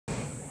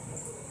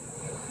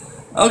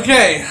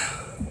Okay,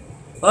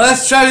 well,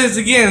 let's try this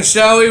again,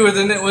 shall we? With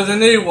a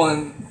new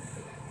one.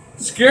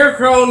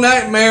 Scarecrow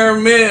Nightmare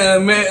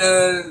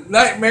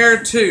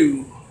Nightmare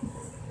 2.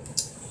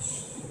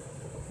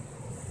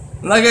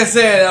 Like I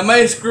said, I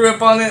may screw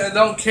up on it. I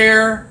don't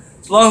care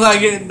as long as I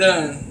get it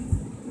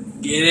done.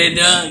 Get it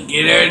done.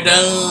 Get her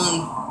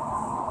done.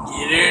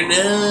 Get her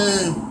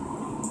done.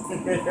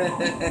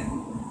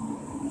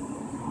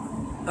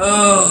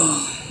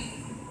 Oh.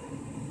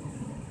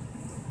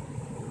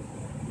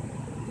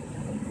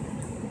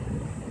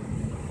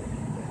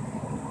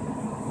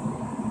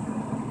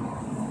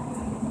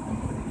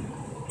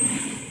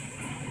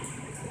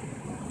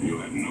 You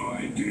have no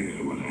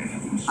idea what I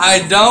have.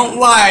 I don't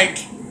like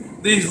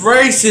these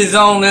races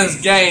on this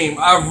game.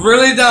 I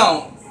really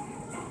don't.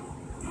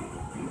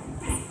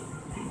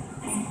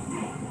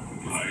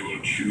 I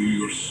will chew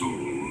your soul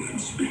and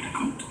spit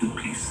out the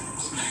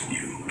pieces,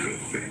 you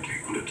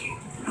pathetic little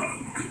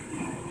punk.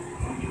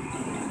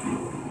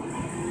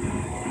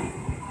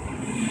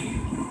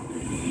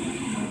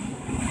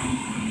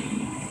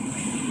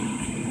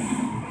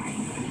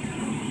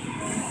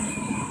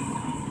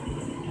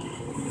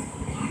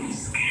 I'm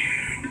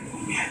scared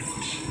yet.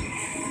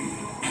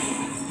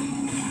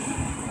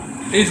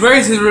 These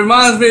races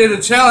reminds me of the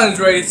challenge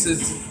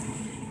races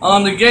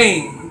on the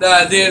game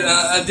that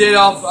I did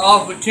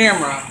off the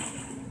camera.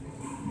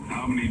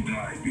 How many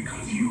died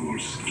because you were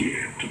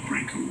scared to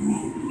break a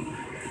rule?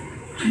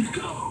 Let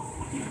go,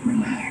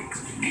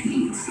 relax,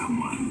 kill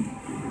someone.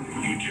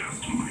 You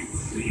just might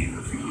save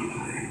a few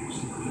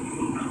lives.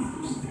 Who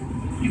knows?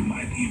 You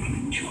might even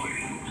enjoy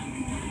it.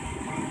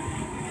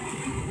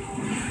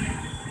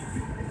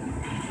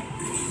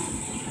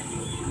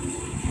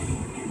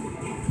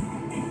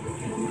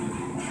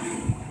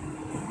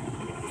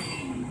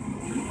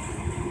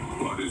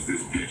 What is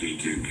this petty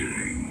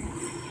tinkering?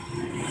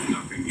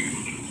 Nothing you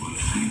will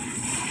see.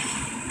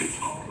 It's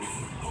all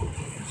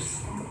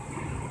hopeless.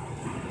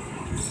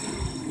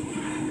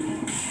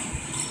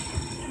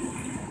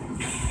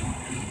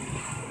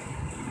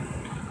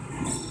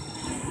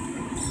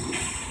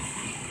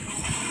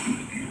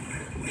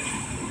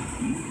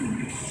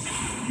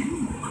 You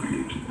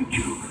created the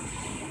Joker.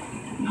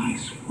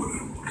 Nice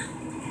work.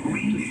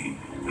 Really,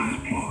 I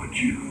applaud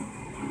you.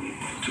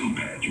 Too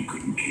bad you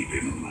couldn't keep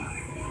him alive.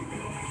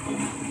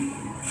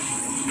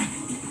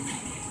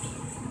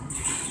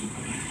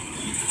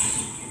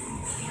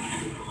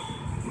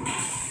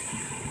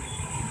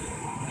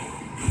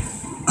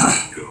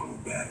 Go,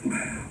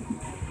 Batman.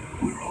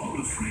 We're all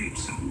afraid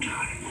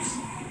sometimes.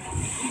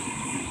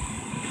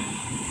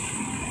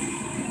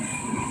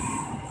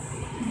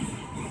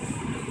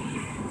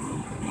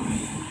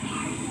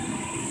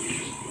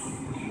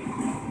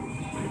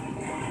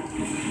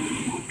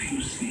 What do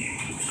you see?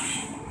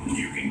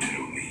 You can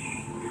tell me.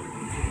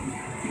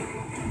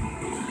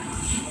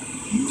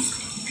 You come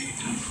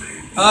to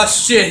save. Oh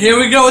shit, here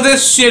we go with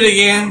this shit How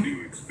again. do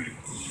you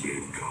expect to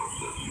save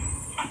Gotham?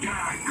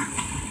 Attack!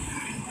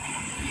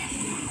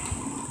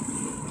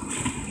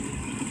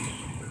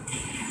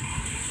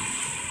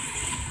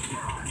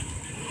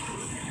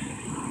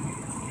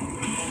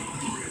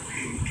 Rip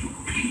him to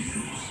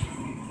pieces.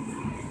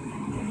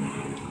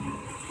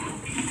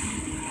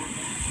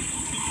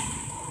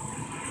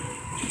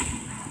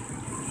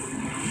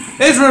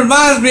 This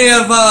reminds me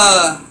of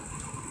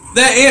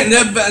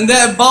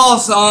that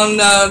boss on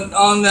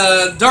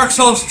Dark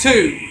Souls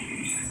 2.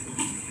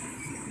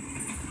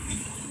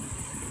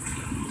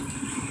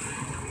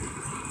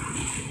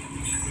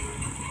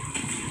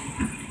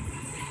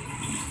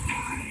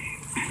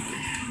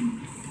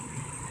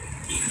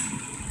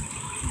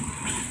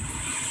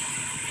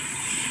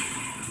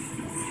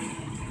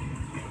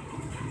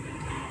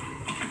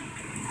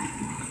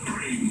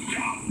 Bring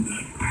down the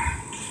bat.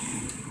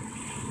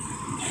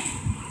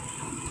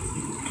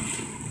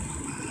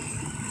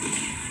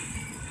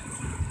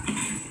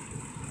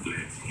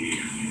 Let's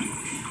hear you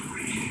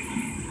scream.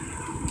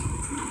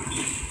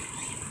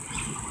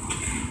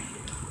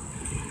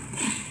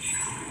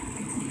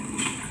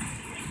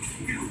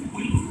 You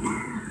will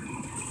burn.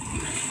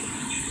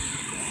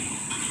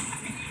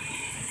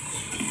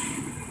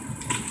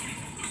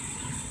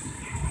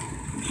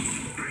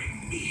 Bring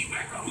me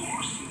back a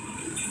horse.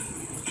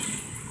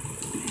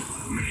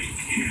 Make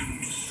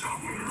him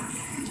suffer.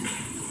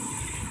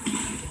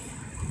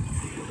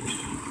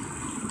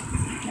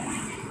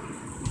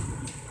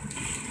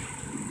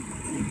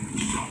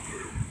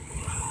 Suffer.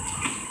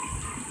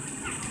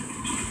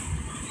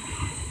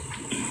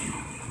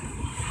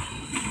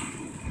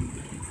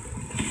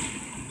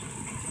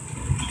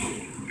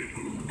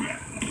 Little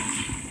bat.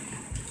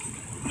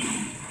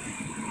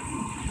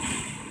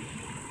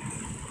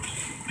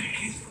 Make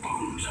his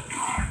bones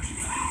apart.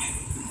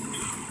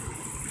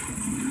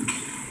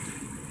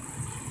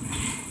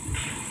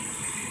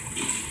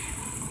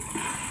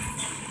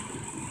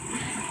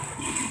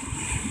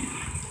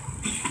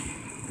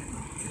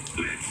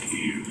 Let's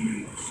hear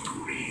you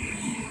scream.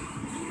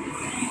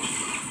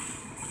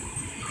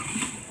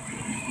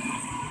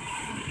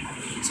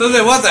 So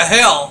then, what the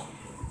hell?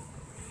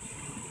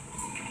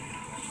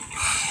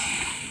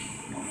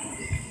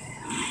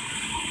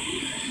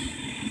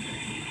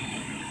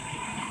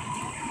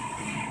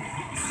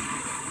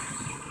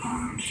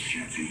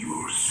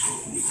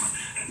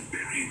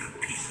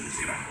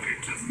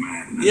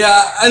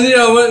 Yeah, I knew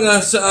I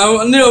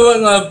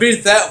wasn't gonna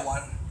beat that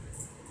one.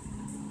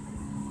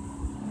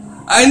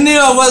 I knew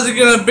I wasn't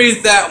gonna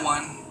beat that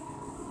one.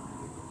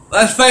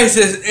 Let's face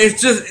it,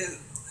 it's just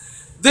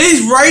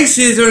these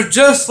races are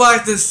just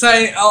like the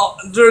same.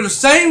 They're the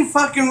same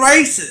fucking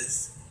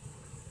races.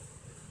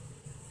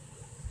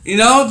 You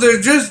know, they're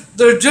just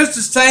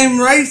the same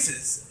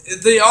races.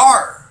 They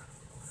are.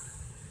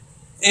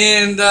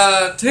 And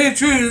to tell you the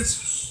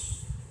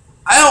truth,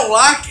 I don't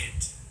like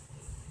it.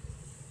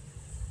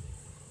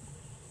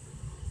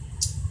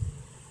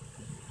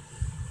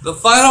 The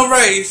final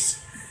race,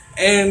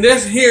 and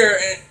this here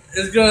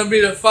is gonna be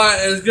the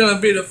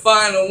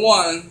final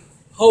one,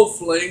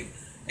 hopefully.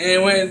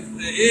 And when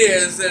it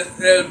is,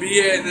 that'll be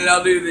it. And then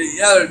I'll do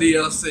the other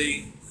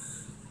DLC.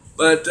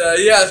 But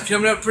yeah, it's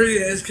coming up.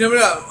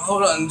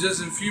 Hold on,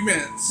 just in a few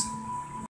minutes.